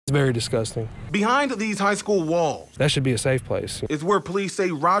Very disgusting. Behind these high school walls, that should be a safe place, is where police say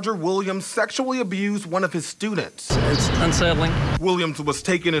Roger Williams sexually abused one of his students. It's unsettling. Williams was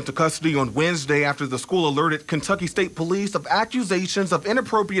taken into custody on Wednesday after the school alerted Kentucky State Police of accusations of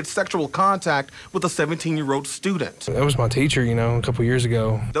inappropriate sexual contact with a 17-year-old student. That was my teacher, a couple years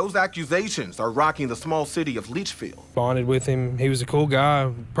ago. Those accusations are rocking the small city of Leachfield. Bonded with him. He was a cool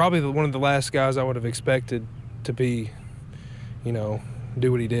guy. Probably one of the last guys I would have expected to be, do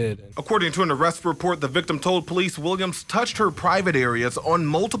what he did. According to an arrest report, the victim told police Williams touched her private areas on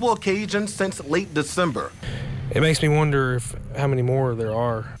multiple occasions since late December. It makes me wonder how many more there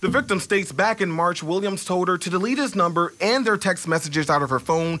are. The victim states back in March, Williams told her to delete his number and their text messages out of her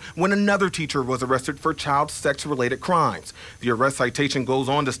phone when another teacher was arrested for child sex-related crimes. The arrest citation goes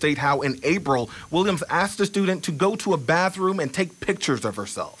on to state how in April, Williams asked the student to go to a bathroom and take pictures of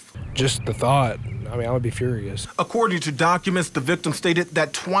herself. Just the thought, I would be furious. According to documents, the victim stated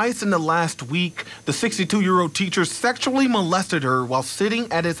that twice in the last week, the 62-year-old teacher sexually molested her while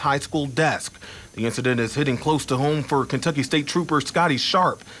sitting at his high school desk. The incident is hitting close to home for Kentucky State Trooper Scotty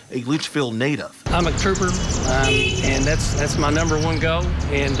Sharp, a Leachfield native. I'm a trooper, and that's my number one goal.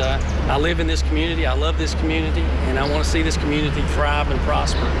 And I live in this community. I love this community, and I want to see this community thrive and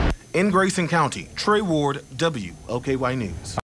prosper. In Grayson County, Trey Ward, WOKY News.